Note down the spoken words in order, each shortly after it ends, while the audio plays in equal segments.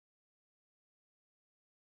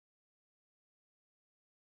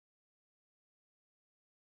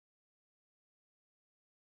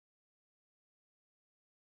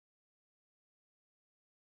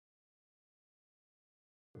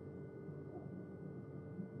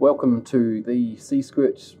Welcome to the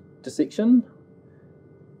Squirt dissection.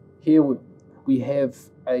 Here we have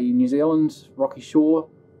a New Zealand rocky shore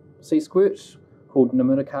sea squirt called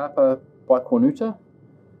Namitakarpa bicornuta.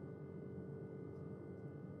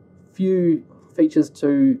 Few features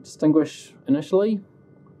to distinguish initially.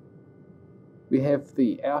 We have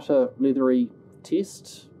the outer leathery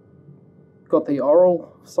test, got the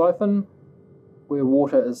oral siphon where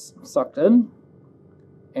water is sucked in,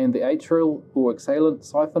 and the atrial or exhalant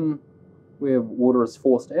siphon where water is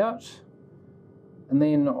forced out. And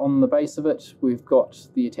then on the base of it we've got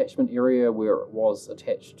the attachment area where it was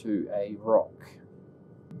attached to a rock.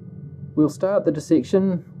 We'll start the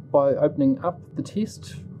dissection by opening up the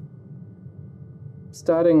test,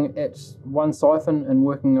 starting at one siphon and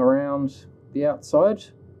working around the outside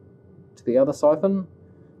to the other siphon,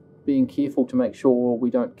 being careful to make sure we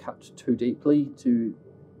don't cut too deeply to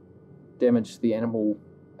damage the animal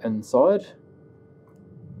inside.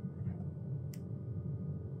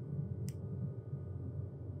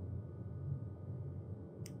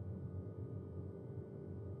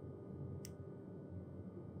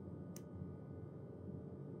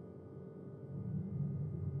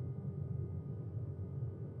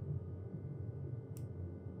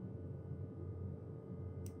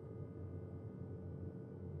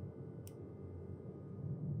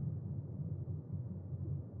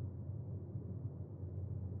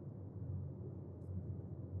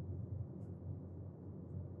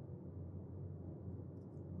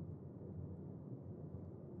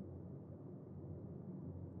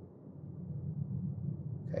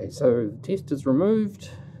 Okay, so the test is removed.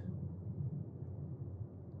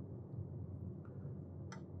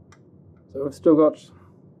 So we've still got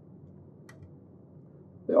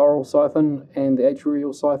the oral siphon and the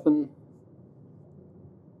atrial siphon.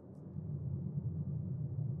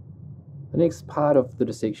 The next part of the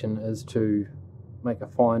dissection is to make a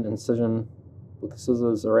fine incision with the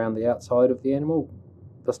scissors around the outside of the animal.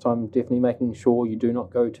 This time definitely making sure you do not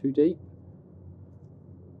go too deep.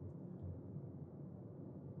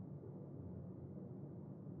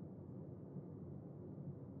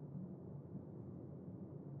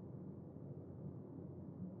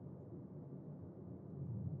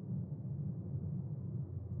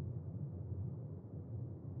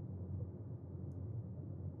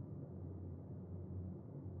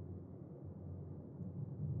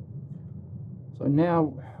 So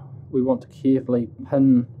now we want to carefully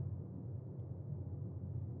pin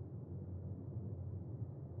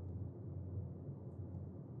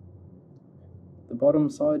the bottom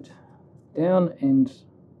side down and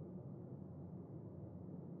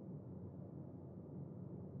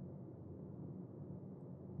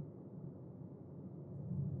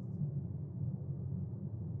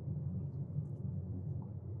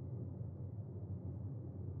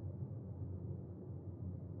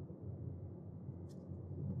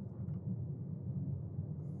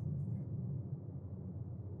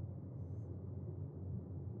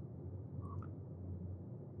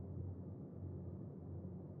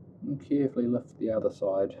carefully lift the other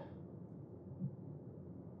side.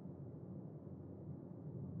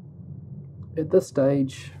 At this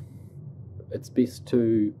stage, it's best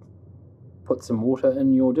to put some water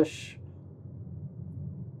in your dish.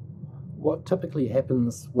 What typically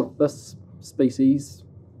happens with this species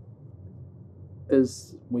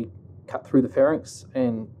is we cut through the pharynx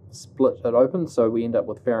and split it open, so we end up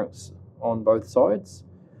with pharynx on both sides.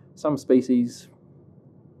 Some species,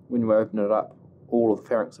 when we open it up, all of the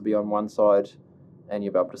pharynx will be on one side and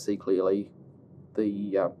you'll be able to see clearly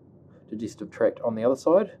the digestive tract on the other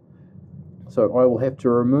side. So I will have to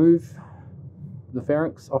remove the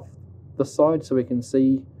pharynx off this side so we can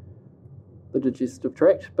see the digestive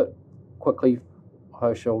tract, but quickly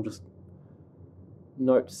I shall just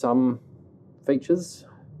note some features.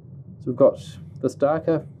 So we've got this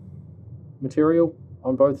darker material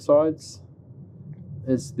on both sides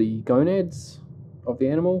is the gonads of the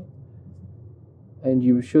animal, and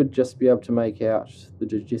you should just be able to make out the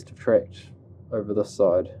digestive tract over this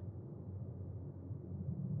side.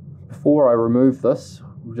 Before I remove this,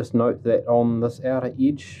 we'll just note that on this outer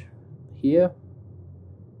edge here,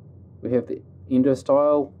 we have the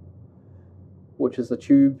endostyle, which is a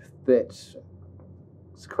tube that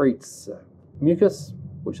secretes mucus,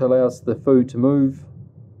 which allows the food to move.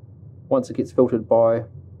 Once it gets filtered by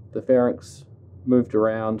the pharynx, moved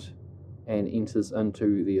around and enters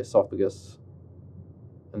into the esophagus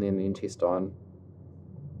and then the intestine.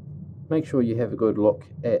 Make sure you have a good look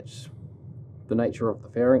at the nature of the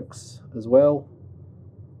pharynx as well.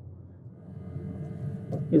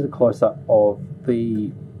 Here's a close-up of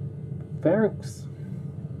the pharynx.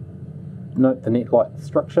 Note the net-like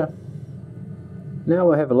structure. Now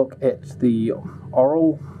we'll have a look at the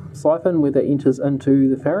oral siphon, where that enters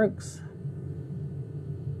into the pharynx.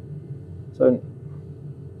 So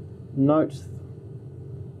note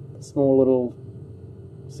the small little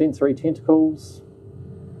sensory tentacles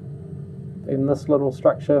in this little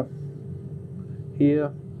structure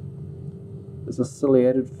here. There's a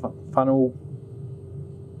ciliated funnel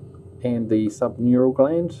and the subneural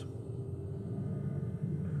gland.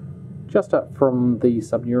 Just up from the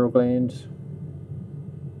subneural gland,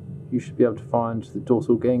 you should be able to find the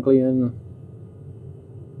dorsal ganglion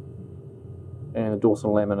and the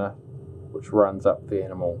dorsal lamina, which runs up the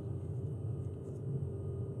animal.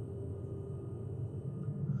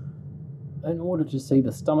 In order to see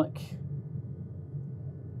the stomach,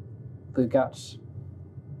 the gut,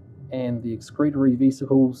 and the excretory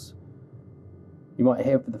vesicles, you might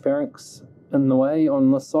have the pharynx in the way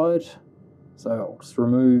on this side, so I'll just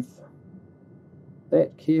remove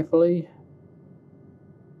that carefully.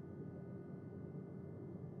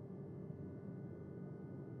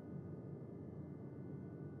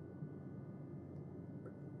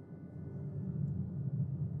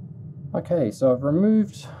 Okay, so I've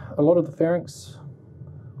removed a lot of the pharynx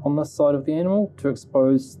on this side of the animal to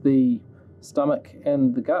expose the stomach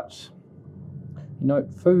and the gut. You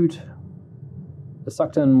note food is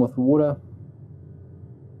sucked in with water,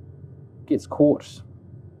 gets caught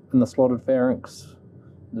in the slotted pharynx,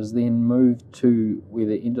 is then moved to where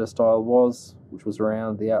the endostyle was, which was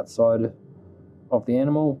around the outside of the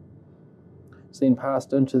animal. It's then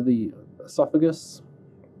passed into the esophagus,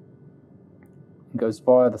 goes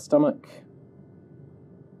via the stomach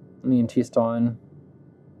and the intestine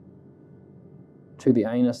to the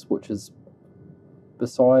anus, which is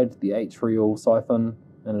beside the atrial siphon,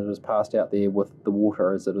 and it is passed out there with the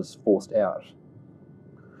water as it is forced out.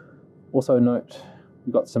 Also note,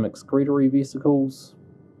 we've got some excretory vesicles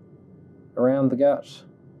around the gut,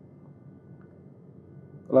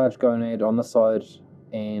 a large gonad on this side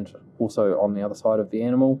and also on the other side of the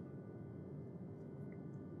animal.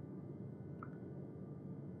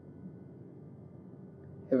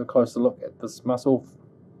 Have a closer look at this muscle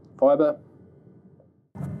fibre.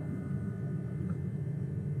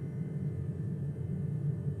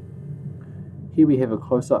 Here we have a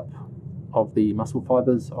close-up of the muscle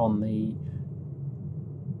fibres on the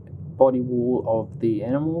body wall of the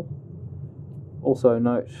animal. Also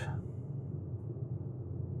note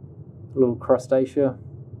a little crustacea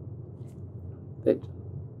that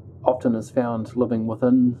often is found living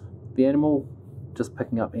within the animal, just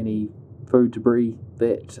picking up any food debris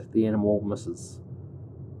that the animal misses.